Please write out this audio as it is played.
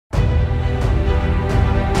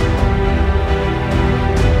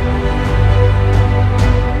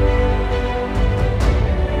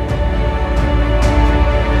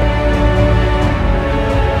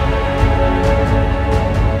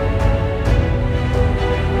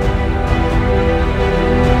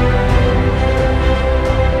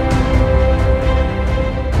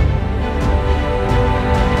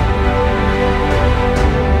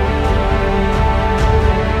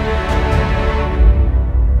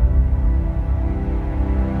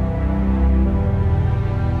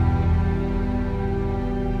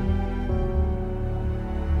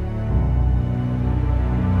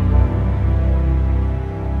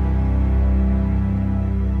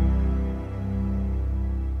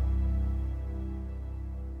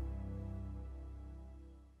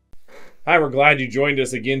Hi, we're glad you joined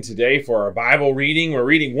us again today for our Bible reading. We're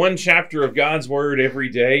reading one chapter of God's Word every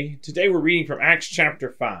day. Today we're reading from Acts chapter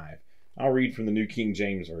 5. I'll read from the New King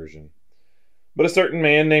James Version. But a certain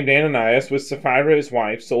man named Ananias with Sapphira his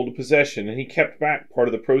wife sold a possession, and he kept back part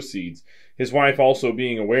of the proceeds, his wife also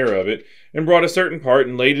being aware of it, and brought a certain part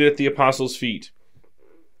and laid it at the apostles' feet.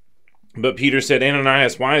 But Peter said,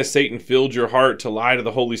 Ananias, why has Satan filled your heart to lie to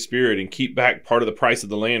the Holy Spirit and keep back part of the price of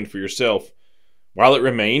the land for yourself? While it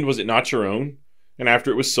remained, was it not your own? And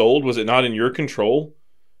after it was sold, was it not in your control?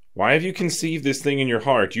 Why have you conceived this thing in your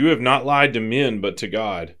heart? You have not lied to men, but to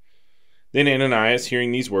God. Then Ananias,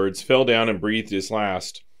 hearing these words, fell down and breathed his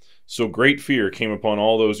last. So great fear came upon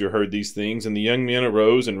all those who heard these things, and the young men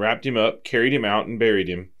arose and wrapped him up, carried him out, and buried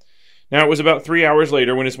him. Now it was about 3 hours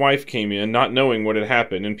later when his wife came in, not knowing what had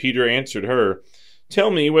happened, and Peter answered her,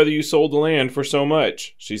 Tell me whether you sold the land for so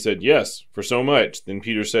much. She said, Yes, for so much. Then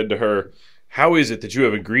Peter said to her, How is it that you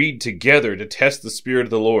have agreed together to test the Spirit of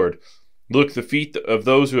the Lord? Look, the feet of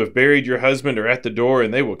those who have buried your husband are at the door,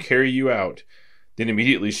 and they will carry you out. Then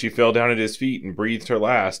immediately she fell down at his feet and breathed her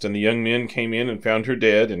last, and the young men came in and found her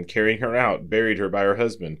dead, and carrying her out, buried her by her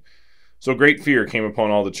husband. So great fear came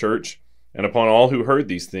upon all the church, and upon all who heard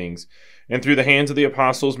these things. And through the hands of the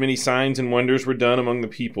apostles many signs and wonders were done among the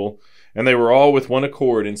people, and they were all with one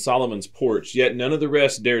accord in Solomon's porch. Yet none of the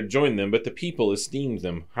rest dared join them, but the people esteemed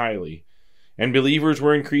them highly. And believers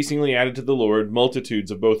were increasingly added to the Lord,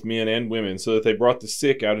 multitudes of both men and women, so that they brought the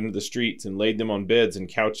sick out into the streets and laid them on beds and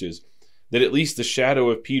couches, that at least the shadow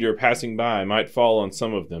of Peter passing by might fall on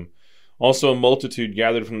some of them. Also a multitude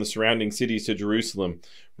gathered from the surrounding cities to Jerusalem,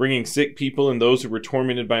 bringing sick people and those who were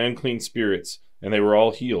tormented by unclean spirits, and they were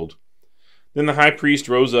all healed. Then the high priest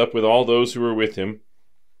rose up with all those who were with him,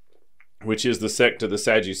 which is the sect of the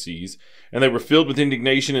Sadducees, and they were filled with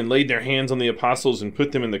indignation and laid their hands on the apostles and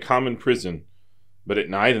put them in the common prison. But at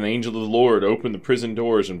night an angel of the Lord opened the prison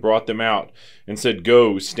doors and brought them out, and said,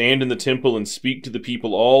 Go, stand in the temple and speak to the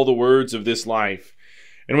people all the words of this life.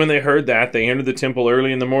 And when they heard that, they entered the temple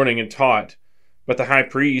early in the morning and taught. But the high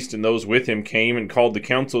priest and those with him came and called the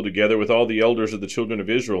council together with all the elders of the children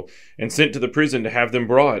of Israel, and sent to the prison to have them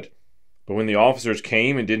brought. But when the officers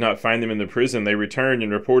came and did not find them in the prison, they returned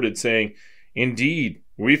and reported, saying, Indeed,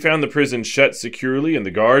 we found the prison shut securely and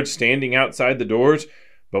the guards standing outside the doors,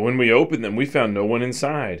 but when we opened them, we found no one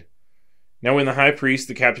inside. Now when the high priest,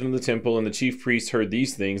 the captain of the temple, and the chief priests heard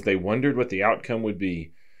these things, they wondered what the outcome would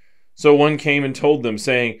be. So one came and told them,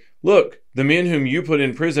 saying, Look, the men whom you put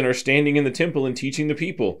in prison are standing in the temple and teaching the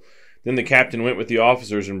people. Then the captain went with the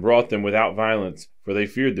officers and brought them without violence, for they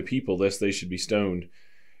feared the people, lest they should be stoned.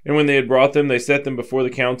 And when they had brought them, they set them before the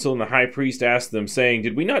council, and the high priest asked them, saying,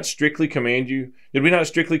 Did we not strictly command you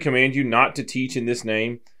not to teach in this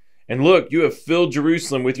name? And look, you have filled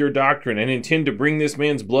Jerusalem with your doctrine, and intend to bring this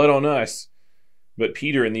man's blood on us. But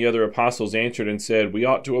Peter and the other apostles answered and said, We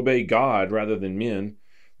ought to obey God rather than men.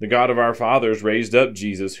 The God of our fathers raised up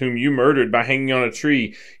Jesus, whom you murdered by hanging on a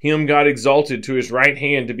tree. Him God exalted to his right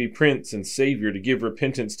hand to be Prince and Savior, to give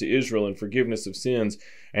repentance to Israel and forgiveness of sins.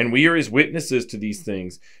 And we are his witnesses to these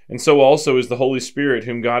things. And so also is the Holy Spirit,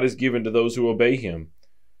 whom God has given to those who obey him.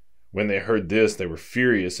 When they heard this, they were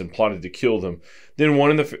furious and plotted to kill them. Then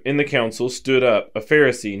one in the council stood up, a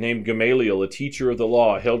Pharisee named Gamaliel, a teacher of the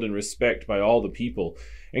law, held in respect by all the people,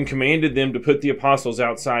 and commanded them to put the apostles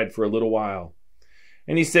outside for a little while.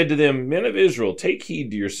 And he said to them, Men of Israel, take heed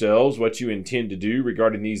to yourselves what you intend to do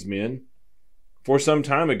regarding these men. For some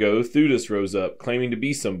time ago, Theudas rose up, claiming to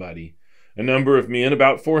be somebody. A number of men,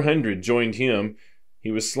 about 400, joined him.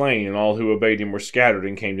 He was slain, and all who obeyed him were scattered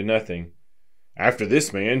and came to nothing. After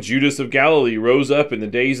this man, Judas of Galilee rose up in the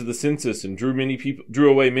days of the census and drew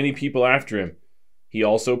away many people after him. He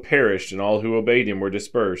also perished, and all who obeyed him were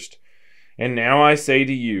dispersed. And now I say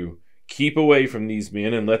to you, keep away from these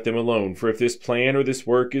men and let them alone. For if this plan or this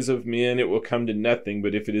work is of men, it will come to nothing.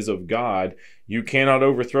 But if it is of God, you cannot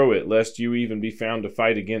overthrow it, lest you even be found to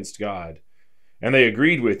fight against God. And they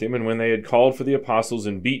agreed with him, and when they had called for the apostles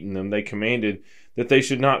and beaten them, they commanded that they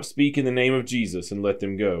should not speak in the name of Jesus, and let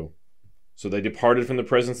them go. So they departed from the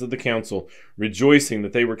presence of the council, rejoicing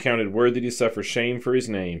that they were counted worthy to suffer shame for his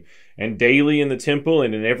name. And daily in the temple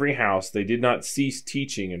and in every house they did not cease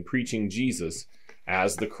teaching and preaching Jesus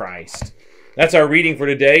as the Christ. That's our reading for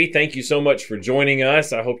today. Thank you so much for joining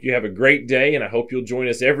us. I hope you have a great day, and I hope you'll join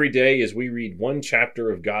us every day as we read one chapter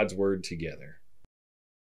of God's Word together.